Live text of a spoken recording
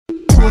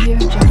Hi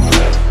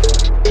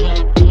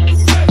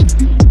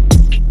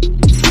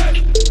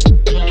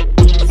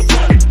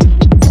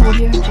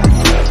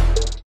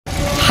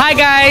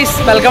guys,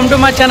 welcome to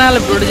my channel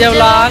బ్యూటిజే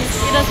vlogs.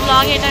 ఈరోజు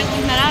vlog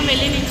ఏంటనుకుంటున్నారా,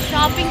 వెళ్ళి నేను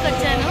షాపింగ్కి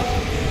వచ్చాను.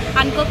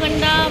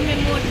 అనుకోకుండా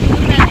మేము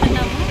టూర్కి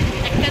వెళ్తున్నాము.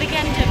 ఎక్కడికి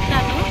అని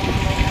చెప్తాను,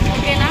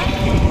 ఓకేనా?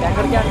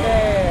 ఎక్కడికి అంటే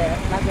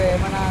నాకు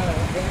ఏమైనా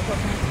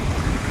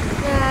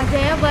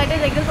జయ బర్త్డే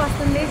దగ్గరకు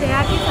వస్తుంది.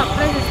 జయాకి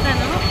సర్ప్రైజ్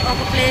ఇస్తాను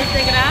ఒక ప్లేస్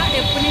దగ్గర.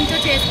 ఎప్పటి నుంచో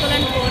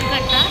చేసుకోవాలని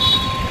కోరికట్ట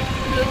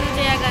బ్లూటూత్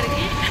జయ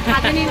గారికి.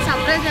 అది నేను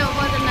సర్ప్రైజ్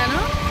ఇవ్వబోతున్నాను.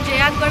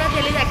 జయాకి కూడా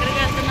తెలియదు ఎక్కడికి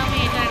వెళ్తున్నాము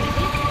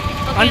ఏంటనేది.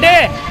 అంటే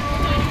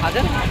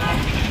అదే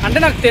అంటే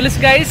నాకు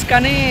తెలుసు గైస్,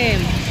 కానీ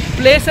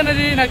ప్లేస్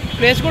అనేది నాకు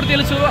ప్లేస్ కూడా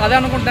తెలుసు, అదే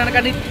అనుకుంటాను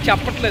కానీ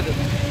చెప్పట్లేదు.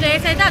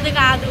 ప్లేస్ అయితే అది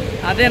కాదు,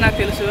 అదే నాకు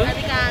తెలుసు.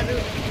 అది కాదు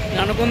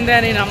అనుకుందే,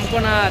 నేను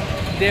నమ్ముకున్న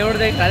దేవుడి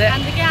దగ్గర అదే.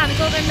 అందుకే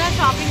అనుకోకుండా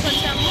షాపింగ్కి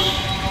వచ్చాము.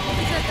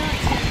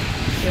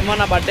 ఏమో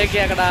నా బర్త్డేకి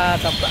అక్కడ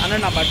అంటే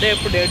నా బర్త్డే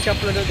ఎప్పుడు డేట్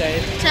చెప్పలేదు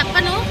గైస్.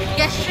 చెప్పను,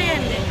 గెస్ట్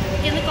చేయండి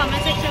కింద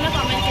కామెంట్ సెక్షన్లో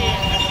కామెంట్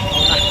చేయండి.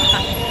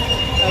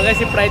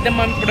 గైస్ ఇప్పుడైతే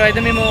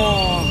మేము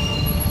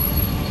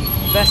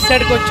వెస్ట్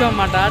సైడ్కి వచ్చాం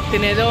అన్నమాట.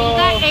 తినేదో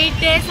 8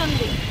 days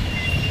ఉంది,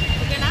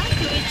 ఓకేనా?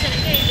 2 weeks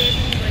అంటే 8 days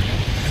ఉంది.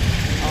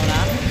 అవునా?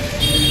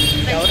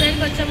 వెస్ట్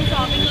సైడ్కి వచ్చాము.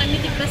 షాపింగ్లు అన్నీ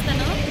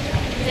తిప్పేస్తాను.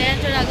 జయ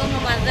చూడగా మా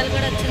మరదలు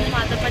కూడా వచ్చింది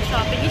మాతో పాటు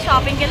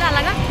షాపింగ్కి వెళ్ళి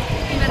అలాగా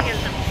డిన్నర్కి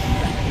వెళ్తాం.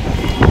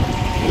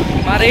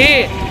 మరి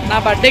నా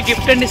బర్త్డే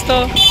గిఫ్ట్ అండి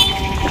ఇస్తావు?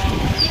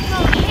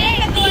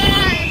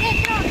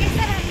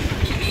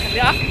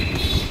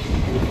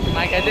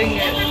 నాకైతే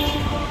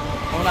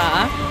అవునా?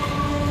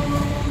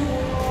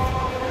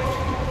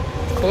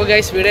 ఓ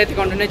గైస్, వీడియో అయితే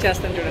కంటిన్యూ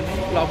చేస్తాను చూడండి.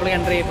 లోపలికి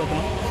ఎంటర్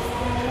అయిపోతున్నాం.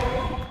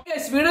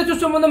 వీడియో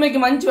చూసే ముందు మీకు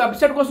మంచి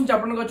వెబ్సైట్ కోసం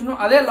చెప్పడానికి వచ్చాను.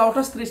 అదే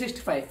లోటస్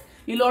 365.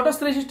 ఈ లోటస్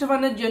 365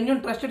 అనేది జెన్యూన్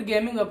ట్రస్టెడ్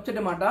గేమింగ్ వెబ్సైట్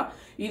అనమాట.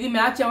 ఇది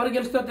మ్యాచ్ ఎవరు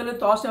గెలుస్తుందో తెలియదు,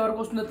 టాస్ ఎవరికి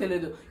వస్తుందో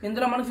తెలియదు.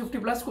 ఇందులో మనకి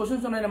 50+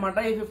 క్వశ్చన్స్ ఉన్నాయన్నమాట.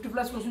 ఈ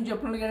 50+ క్వశ్చన్స్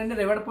చెప్పడానికి ఏంటంటే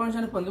రివార్డ్ పాయింట్స్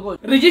అని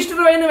పొందుకోవచ్చు.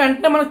 రిజిస్టర్ అయిన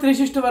వెంటనే మనకి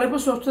 360 వరకు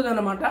వస్తుంది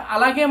అనమాట.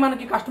 అలాగే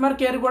మనకి కస్టమర్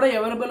కేర్ కూడా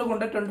అవైలబుల్గా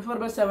ఉంటాయి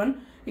 24/7.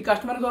 ఈ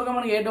కస్టమర్ కేర్ గా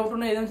మనకి ఏ డౌట్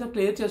ఉన్నా ఏదైనా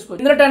క్లియర్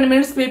చేసుకోవచ్చు. ఇందులో 10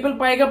 minutes పీపుల్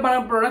పైగా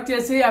మనం ప్రొడక్ట్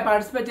చేసి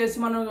పార్టిసిపేట్ చేసి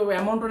మనం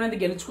అమౌంట్ అనేది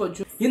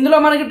గెలుచుకోవచ్చు. ఇందులో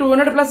మనకి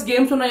 200+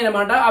 గేమ్స్ ఉన్నాయి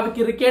అనమాట. అవి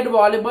క్రికెట్,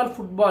 వాలీబాల్,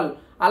 ఫుట్బాల్.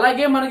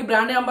 అలాగే మనకి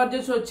బ్రాండ్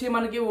అంబాసిడర్స్ వచ్చి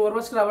మనకి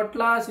ఊర్వశి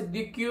రవట్ల,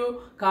 సిద్దిక్యూ,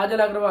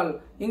 కాజల్ అగర్వాల్.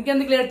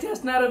 ఇంకెందుకు లేట్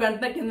చేస్తున్నారు,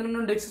 వెంటనే కింద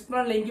నుండి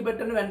డిస్క్రిప్షన్ లింక్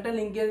పెట్టండి. వెంటనే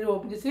లింక్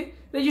ఓపెన్ చేసి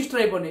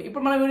రిజిస్టర్ అయిపోండి.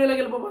 ఇప్పుడు మన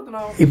వీడియోలోకి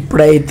వెళ్ళిపోతున్నాం.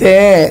 ఇప్పుడైతే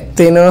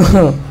తిను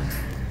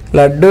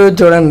లడ్డు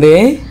చూడండి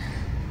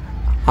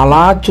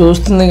అలా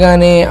చూస్తుంది,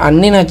 కానీ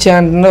అన్నీ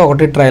నచ్చాయంటే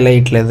ఒకటి ట్రైల్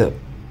అయ్యట్లేదు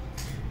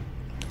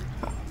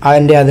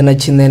అండి. అది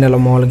నచ్చింది అని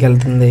ఇలా మూలకి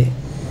వెళ్తుంది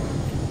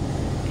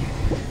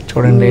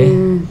చూడండి.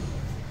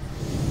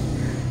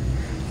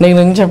 నీకు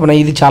నేను చెప్పను,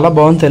 ఇది చాలా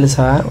బాగుంది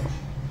తెలుసా?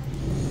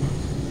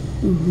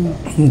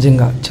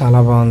 నిజంగా చాలా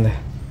బాగుంది.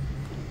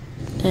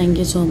 Thank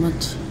you so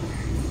much.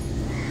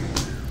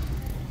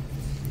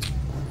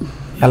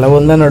 ఎలా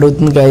ఉందని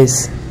అడుగుతుంది గైస్.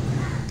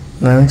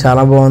 నేను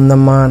చాలా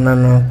బాగుందమ్మా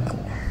అన్నాను.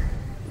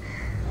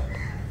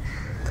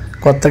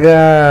 కొత్తగా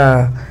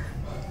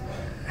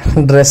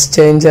డ్రెస్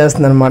చేంజ్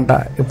చేస్తుంది అనమాట.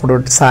 ఇప్పుడు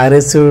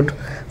సారీ సూట్,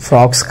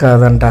 ఫ్రాక్స్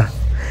కాదంట,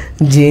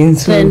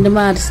 జీన్స్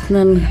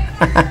మారుస్తున్నాను.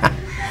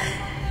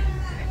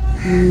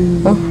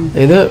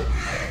 ఏదో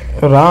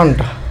రా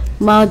అంట.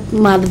 మా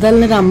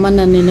మరదల్ని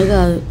రమ్మన్నా, నేను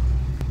కాదు.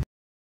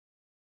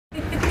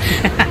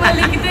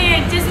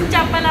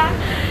 చెప్పాలా?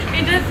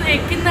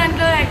 ఎక్కిన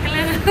దాంట్లో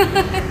ఎక్కలేదు.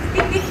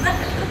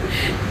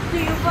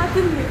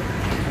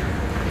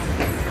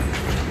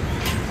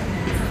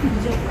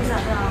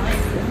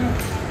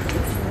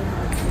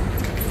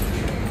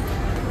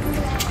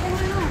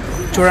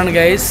 చూడండి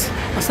గైస్,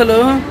 అసలు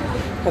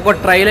ఒక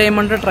ట్రైల్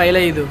వేయమంటే ట్రైల్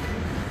అయ్యదు.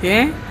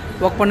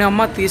 ఒక పని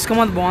అమ్మ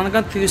తీసుకోమది బాగుంది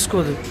కానీ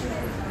తీసుకోదు.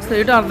 అసలు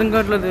ఏంటో అర్థం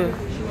కావట్లేదు.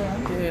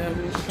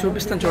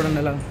 చూపిస్తాను చూడండి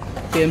ఇలా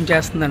ఏం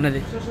చేస్తుంది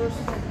అన్నది.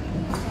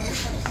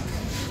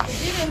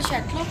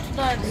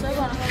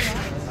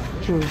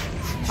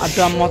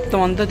 అటు మొత్తం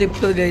అంతా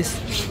తిప్పుతుంది గైస్.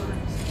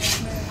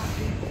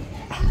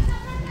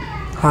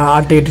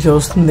 అటు ఇటు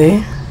చూస్తుంది.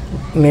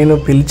 నేను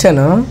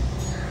పిలిచాను,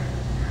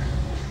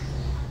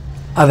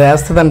 అది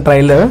వేస్తుందని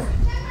ట్రైల్.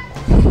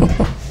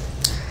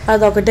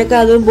 అదొకటే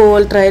కాదు,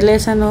 బోల్ ట్రైల్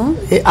వేసాను.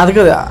 అది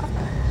కదా,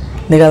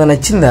 నీకు అది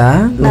నచ్చిందా?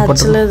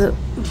 నచ్చలేదు.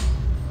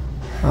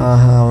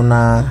 అవునా?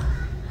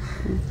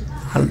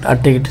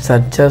 అటు ఇటు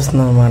సెర్చ్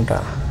చేస్తుంది అనమాట.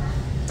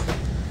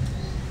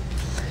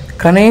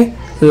 కానీ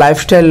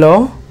లైఫ్ స్టైల్లో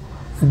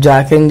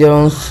Jack and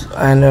Jones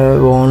and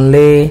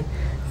only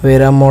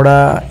వీరామోడా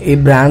ఈ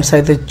బ్రాండ్స్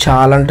అయితే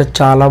చాలా అంటే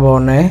చాలా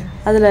బాగున్నాయి.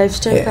 అది లైఫ్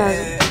స్టైల్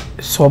కాదు,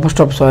 super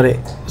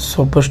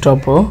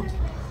stop,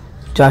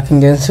 Jack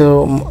and Jones,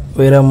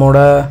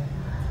 వీరామోడా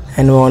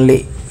and only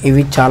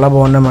ఇవి చాలా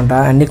బాగున్నాయన్నమాట.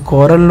 అన్ని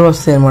కూరలు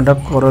వస్తాయి అన్నమాట.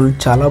 కూరలు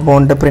చాలా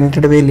బాగుంటాయి,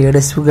 ప్రింటెడ్వి,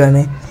 లేడీస్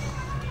కానీ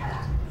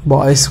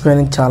బాయ్స్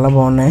కానీ చాలా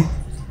బాగున్నాయి.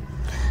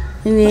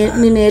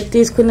 నేను ఏది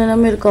తీసుకున్నానో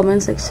మీరు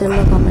కామెంట్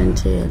సెక్షన్లో కామెంట్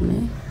చేయండి.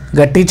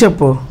 గట్టిగా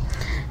చెప్పు.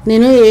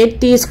 నేను ఏది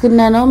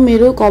తీసుకున్నానో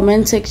మీరు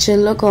కామెంట్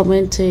సెక్షన్లో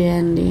కామెంట్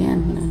చేయండి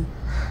అంటున్నాను.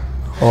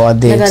 ఓ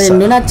అదే,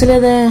 రెండు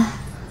నచ్చలేదే.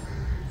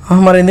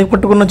 మరి ఎందుకు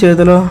పట్టుకున్నావు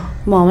చేతిలో?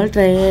 మామూలు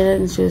ట్రై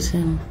చేయడానికి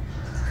చూసాను.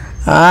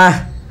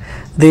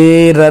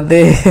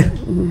 రదే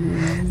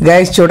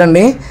గైస్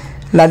చూడండి,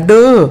 లడ్డు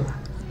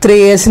 3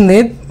 వేసింది.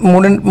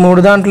 మూడు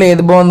దాంట్లో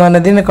ఏది బాగుందో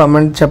అనేది నేను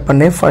కామెంట్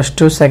చెప్పండి.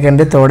 ఫస్ట్,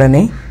 సెకండ్, థర్డ్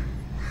అని.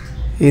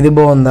 ఇది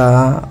బాగుందా?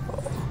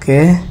 ఓకే,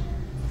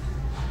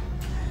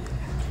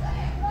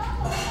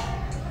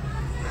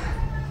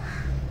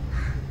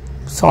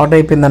 షార్ట్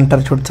అయిపోయింది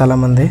అంటారు చూడు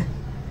చాలామంది.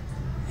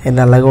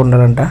 ఇది అలాగే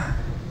ఉండాలంట.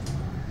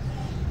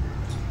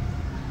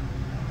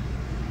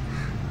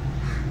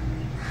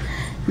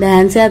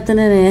 డాన్స్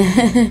చేస్తున్నానే.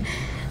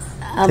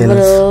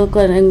 అప్పుడు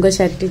ఇంకో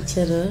షర్ట్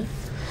ఇచ్చారు.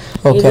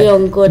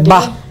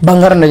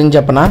 బంగారం నిజం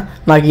చెప్పనా,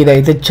 నాకు ఇది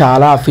అయితే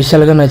చాలా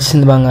అఫీషియల్ గా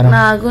నచ్చింది. బంగారం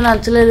నాకు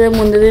నచ్చలేదు,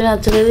 ముందుది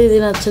నచ్చలేదు, ఇది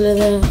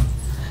నచ్చలేదు.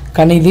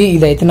 కానీ ఇది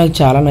అయితే నాకు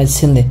చాలా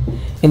నచ్చింది.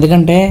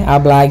 ఎందుకంటే ఆ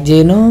బ్లాక్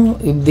జైన్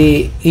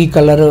ఈ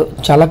కలర్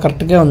చాలా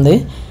కరెక్ట్గా ఉంది.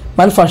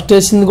 మళ్ళీ ఫస్ట్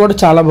వేసింది కూడా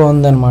చాలా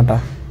బాగుంది అనమాట.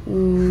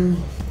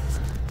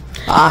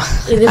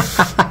 ఇది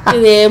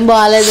ఏం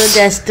బాగాలేదు,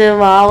 జస్ట్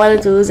బాగా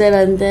చూసాను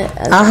అంతే.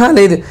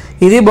 లేదు,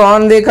 ఇది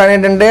బాగుంది కానీ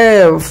ఏంటంటే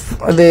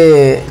అది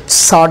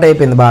షార్ట్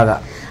అయిపోయింది బాగా.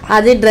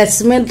 అది డ్రెస్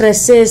మీద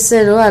డ్రెస్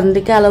వేస్తాడు,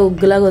 అందుకే అలా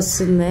ఉగ్గులాగా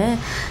వస్తుంది.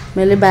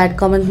 మళ్ళీ బ్యాడ్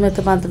కామెంట్స్ మీద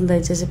మాత్రం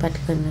దయచేసి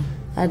పట్టుకోండి.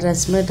 ఆ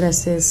డ్రెస్ మీద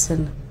డ్రెస్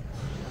వేస్తాను.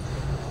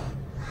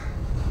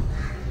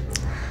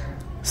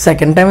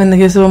 సెకండ్ టైం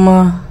ఎందుకు వేసావమ్మా?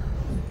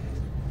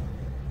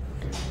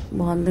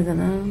 బాగుంది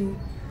కదా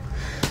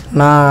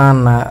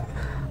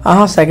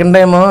సెకండ్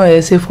టైం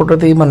వేసి ఫోటో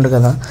తీయమన్నారు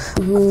కదా.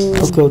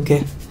 ఓకే.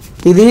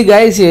 ఇది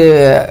గైస్,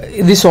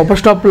 ఇది సూపర్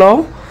స్టాప్లో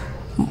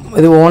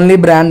ఇది ఓన్లీ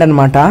బ్రాండ్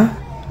అనమాట.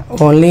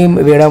 ఓన్లీ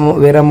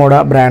వీరమోడా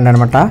బ్రాండ్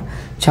అనమాట.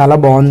 చాలా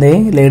బాగుంది,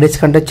 లేడీస్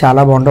కంటే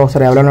చాలా బాగుంటుంది.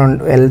 ఒకసారి ఎవరైనా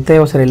వెళ్తే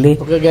ఒకసారి వెళ్ళి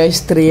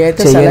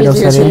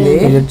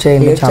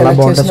చేయండి, చాలా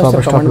బాగుంటుంది.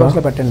 సూపర్ స్టాప్ లో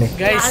పెట్టండి.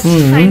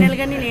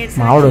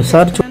 మావాడు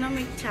సార్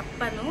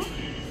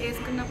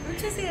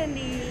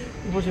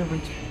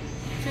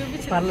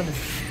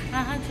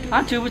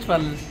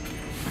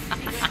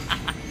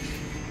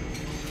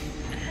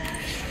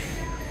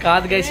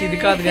కాదు గైస్, ఇది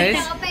కాదు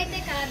గైస్,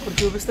 ఇప్పుడు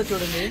చూపిస్తా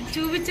చూడండి.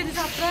 చూపించండి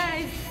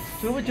సర్ప్రైజ్.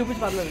 చూపించు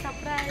పర్లేదు.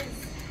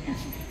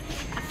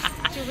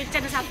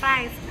 చూపించండి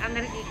సర్ప్రైజ్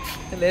అందరికి.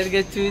 లేదు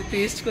గైస్,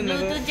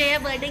 తీసుకున్నాను. జయ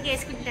బర్త్డేకి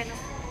వేసుకుంటాను,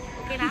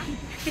 ఓకేనా?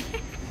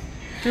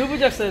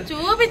 చూపించు ఒకసారి.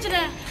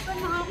 చూపించరా.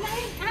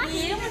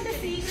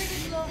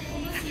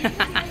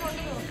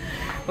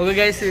 ఓకే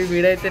గైస్, ఈ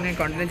వీడియో అయితే నేను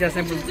కంటిన్యూ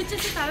చేస్తాను.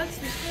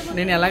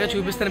 నేను ఎలాగ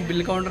చూపిస్తాను,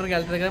 బిల్ కౌంటర్కి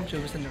వెళ్తుంది కదా,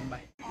 చూపిస్తాను.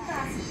 బాయ్.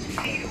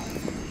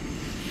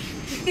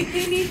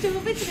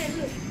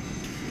 చూపించలేదు.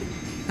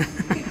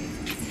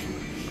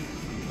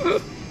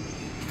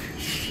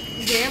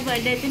 జయ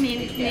బర్త్డే అయితే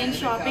నేను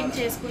షాపింగ్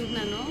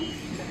చేసుకుంటున్నాను.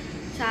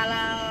 చాలా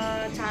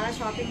చాలా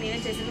షాపింగ్ నేనే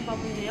చేశాను.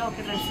 పాపం జయ ఒక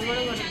డ్రెస్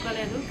కూడా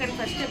కొనుక్కోలేదు. కానీ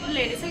ఫస్ట్ ఎప్పుడు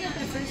లేడీస్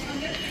ప్రిఫరెన్స్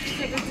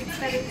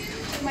ఇస్తారు.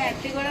 మా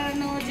అత్తి కూడా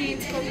నువ్వు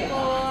జీన్స్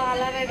కొనుక్కో,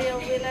 అలా రెడీ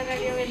అవ్వు, ఇలా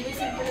రెడీ అవ్వు, ఎందుకు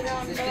సింపుల్గా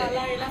ఉంటావు,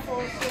 అలా ఇలా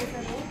ఫోర్స్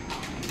చేశారు.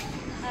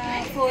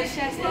 ఫోర్స్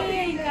చేస్తే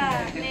ఇంకా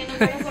నేను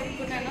కూడా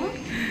కొనుక్కున్నాను.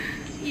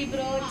 ఈ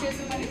బ్రో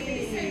వచ్చేసి మనకి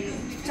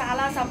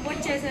చాలా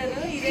సపోర్ట్ చేశారు.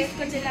 ఇది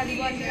వేసుకొచ్చేది, అది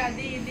బాగుంది,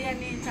 అది ఇది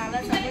అని చాలా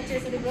సపోర్ట్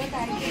చేశారు బ్రో.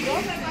 Thank you bro.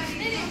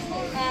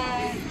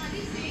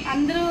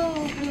 అందరూ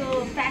ఇప్పుడు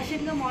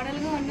ఫ్యాషన్గా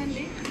మోడల్గా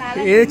ఉండండి.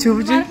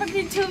 చూపించు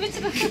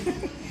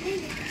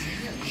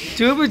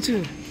చూపించు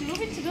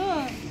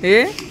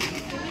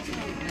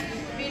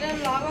వీడియో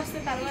బ్లాగ్ వస్తే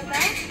తర్వాత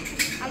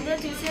అందరూ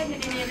చూసారు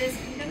నేను ఏది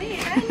వేసుకుంటాను.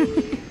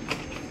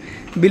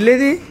 బిల్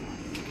ఏది?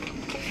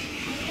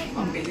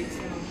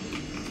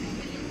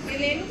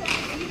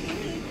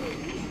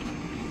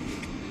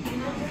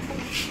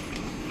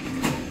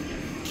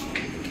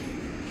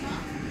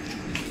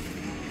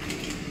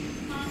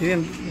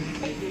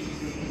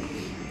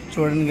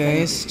 చూడండి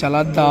గైస్, చాలా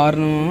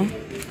దారుణం.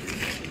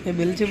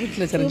 బిల్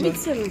చూపించలేదు సరే,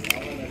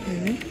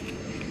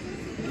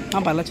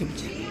 పర్లా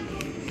చూపించు.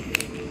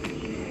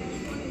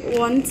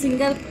 1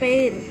 సింగిల్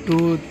పేర్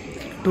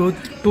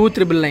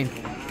 2,999.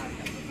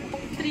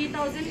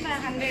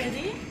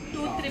 3,500ది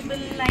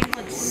 2,999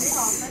 వచ్చింది.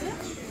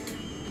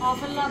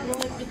 ఆఫర్లో బ్రో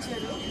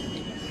ఇప్పించారు.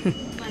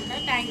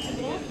 Thank you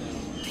bro.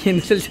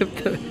 ఎన్నిసార్లు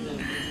చెప్తారు?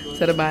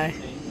 సరే బాయ్.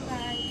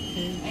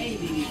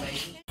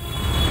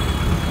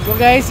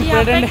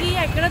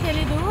 ఎక్కడో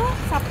తెలీదు.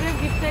 సర్ప్రైజ్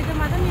గిఫ్ట్ అయితే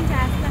మాత్రం నేను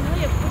చేస్తాను.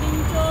 ఎప్పటి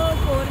నుంచో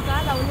కోరిక,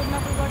 లవ్లు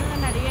ఉన్నప్పుడు కూడా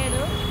నన్ను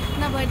అడిగారు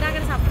నా బర్త్డే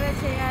అక్కడ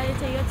సర్ప్రైజ్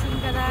చేయొచ్చు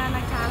కదా,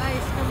 నాకు చాలా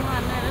ఇష్టము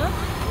అన్నారు.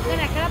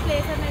 నేను ఎక్కడ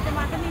ప్లేస్ అని అయితే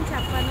మాత్రం నేను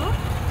చెప్పాను.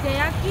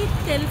 జయాకి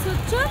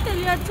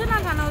తెలియచ్చు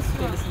నాకు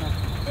అనవసరం.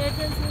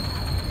 తెలుసు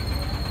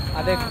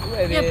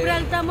ఎప్పుడు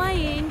వెళ్తామో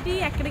ఏంటి,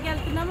 ఎక్కడికి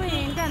వెళ్తున్నామో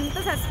ఏంటి, అంత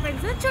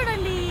సస్పెన్స్.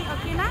 చూడండి,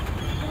 ఓకేనా?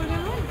 ఇప్పుడు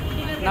మేము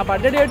నా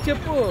బర్త్డే డేట్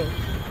చెప్పు.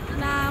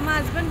 మా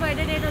హస్బెండ్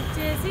బర్త్డే డేట్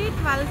వచ్చేసి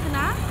 12న,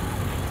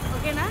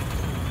 ఓకేనా?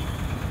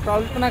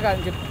 12న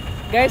కాదు చెప్పు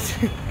గైస్.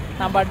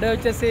 నా బర్త్డే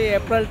వచ్చేసి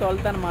April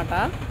 12th అనమాట.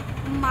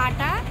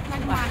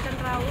 నాకు మాటలు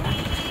రావు.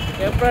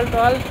 April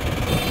 12th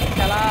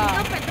చాలా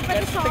పెద్ద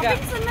పెద్ద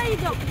షాపింగ్స్ ఉన్నాయి.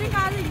 ఇది ఒకటి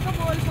కాదు, ఇంకా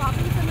బోల్డ్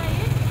షాపింగ్స్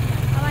ఉన్నాయి.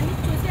 అవన్నీ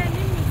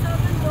చూసేయండి. మిస్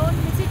అవుతుంది, డోంట్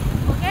మిస్ ఇట్.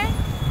 ఓకే,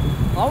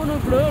 అవును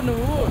ఇప్పుడు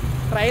నువ్వు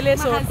ట్రైల్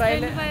వేసావు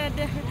ట్రైల్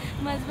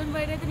మా హస్బెండ్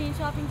బయట అయితే నేను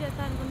షాపింగ్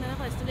చేస్తాను అనుకున్నాను.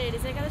 ఫస్ట్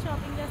లేడీసే కదా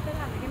షాపింగ్ చేస్తారు,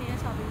 అందుకే నేను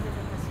షాపింగ్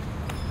చేశాను ఫస్ట్.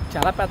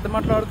 చాలా పెద్ద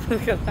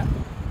మాట్లాడుతుంది కదా,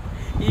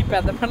 ఈ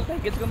పెద్ద మాటలు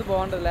తగ్గించుకుంది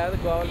బాగుంటుంది,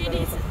 లేకపోతే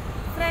గోవాలి.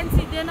 ఫ్రెండ్స్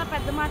ఇదే నా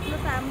పెద్ద మాటలు,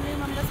 ఫ్యామిలీ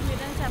మెంబర్స్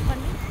మీరేం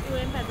చెప్పండి,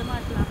 ఇవేం పెద్ద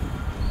మాటలు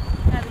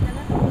కాదు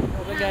కదా.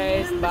 Okay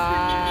guys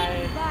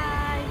bye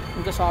bye.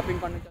 ఇంకా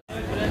షాపింగ్ పని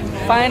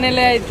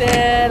ఫైనలీ అయితే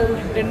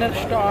డిన్నర్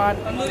స్టార్ట్.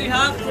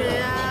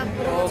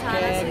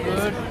 Okay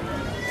good.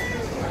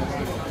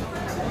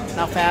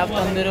 నా ఫేవ్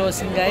తందూరి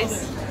వస్తుంది గైస్.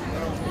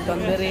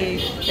 తందూరి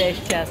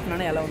టేస్ట్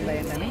చేస్తున్నాను ఎలా ఉందా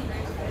ఏంటని.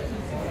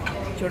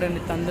 చూడండి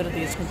తందూరి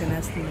తీసుకుని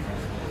తినేస్తుంది,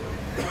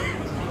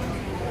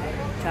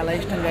 చాలా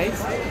ఇష్టం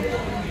గైస్.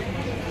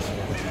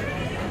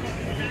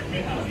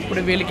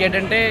 ఇప్పుడు వీళ్ళకి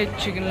ఏంటంటే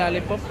చికెన్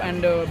లాలీపాప్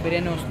అండ్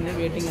బిర్యానీ వస్తుంది,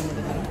 వెయిటింగ్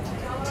అనమాట.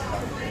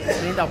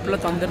 నేను అప్పులో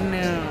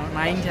తందూరిని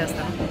న్యాయం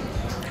చేస్తాను.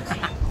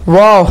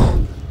 వావ్,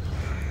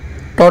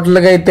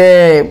 టోటల్గా అయితే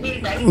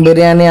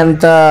బిర్యానీ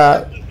అంతా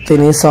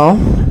తినేసాం.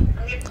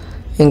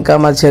 ఇంకా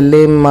మా చెల్లి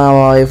మా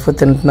వైఫ్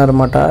తింటున్నారు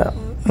అన్నమాట.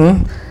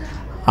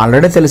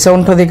 ఆల్రెడీ తెలిసే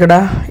ఉంటుంది ఇక్కడ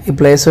ఈ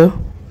ప్లేసు.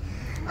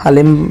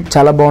 హలీం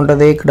చాలా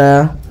బాగుంటుంది ఇక్కడ,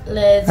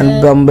 అండ్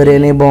దమ్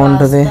బిర్యానీ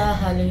బాగుంటుంది.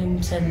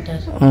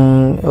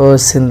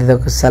 వస్తుంది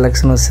ఒక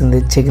సెలెక్షన్ వస్తుంది,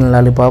 చికెన్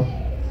లాలీపాప్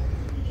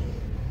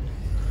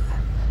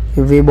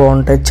ఇవి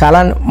బాగుంటాయి చాలా.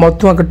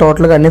 మొత్తం అక్కడ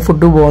టోటల్గా అన్ని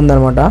ఫుడ్ బాగుంది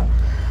అనమాట.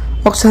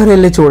 ఒకసారి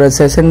వెళ్ళి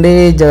చూడేసేసండి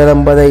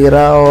జగదంబ దగ్గర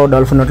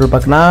డాల్ఫిన్ హోటల్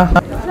పక్కన.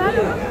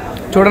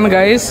 చూడండి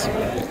గైస్,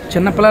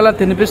 చిన్నపిల్లల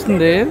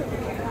తినిపిస్తుంది.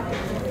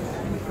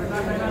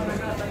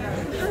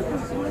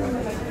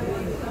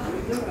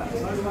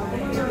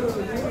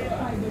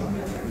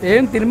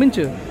 ఏం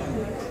తినిపించు.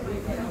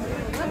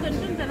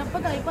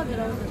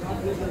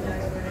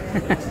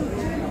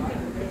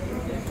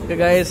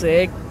 గైస్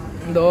 1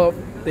 2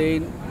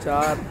 3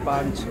 4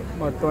 5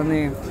 మొత్తం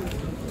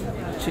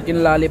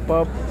chicken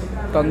lollipop,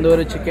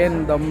 tandoori chicken,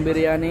 dum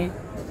biryani,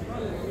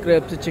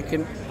 crepes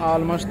chicken,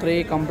 almost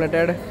 3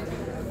 completed.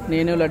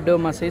 నేను లడ్డు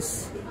మసీస్.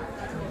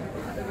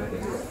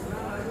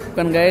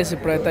 కానీ గైస్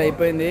ఇప్పుడైతే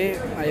అయిపోయింది,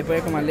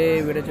 అయిపోయాక మళ్ళీ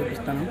వీడియో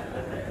చూపిస్తాను.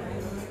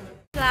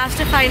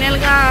 లాస్ట్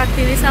ఫైనల్గా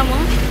తినేసాము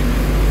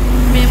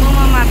మేము,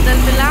 మా మరదల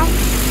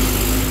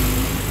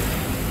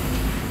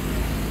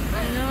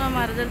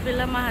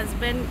పిల్ల, మా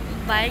హస్బెండ్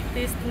బైక్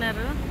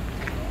తీస్తున్నారు.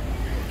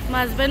 మా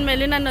హస్బెండ్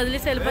వెళ్ళి నన్ను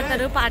వదిలేసి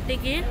వెళ్ళిపోతారు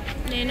పార్టీకి.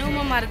 నేను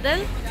మా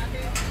మరదల్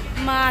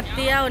మా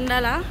అత్తయ్య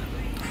ఉండాలా.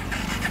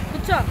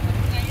 కూర్చో.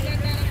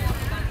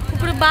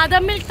 ఇప్పుడు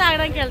బాదం మిల్క్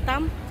తాగడానికి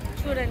వెళ్తాం.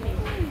 చూడండి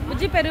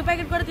బుజ్జి పెరుగు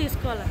ప్యాకెట్ కూడా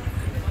తీసుకోవాలి.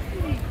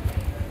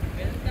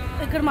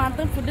 ఇక్కడ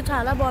మాత్రం ఫుడ్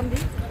చాలా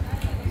బాగుంది,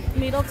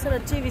 మీరు ఒకసారి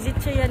వచ్చి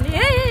విజిట్ చేయండి.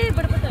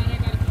 పడిపోతాను.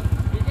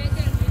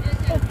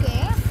 ఓకే,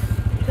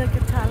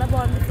 ఇక్కడ చాలా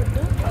బాగుంది ఫుడ్.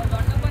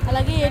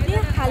 అలాగే ఏంటి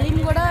హలీం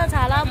కూడా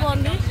చాలా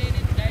బాగుంది.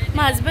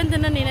 మా హస్బెండ్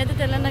తిన్నా, నేనైతే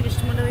తిన్నాను, నాకు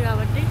ఇష్టం ఉండదు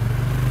కాబట్టి.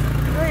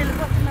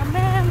 వెళ్ళిపోతున్నాం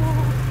మేము.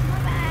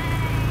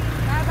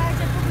 బాయ్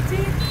చెప్పు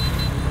బుజ్జి.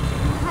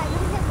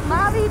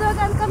 మా వీడియో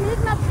కనుక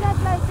మీకు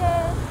నచ్చినట్లయితే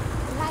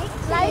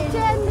లైక్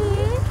చేయండి,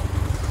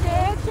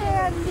 షేర్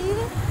చేయండి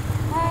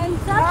అండ్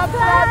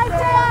సబ్స్క్రైబ్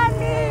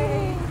చేయండి.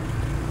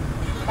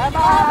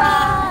 బాయ్.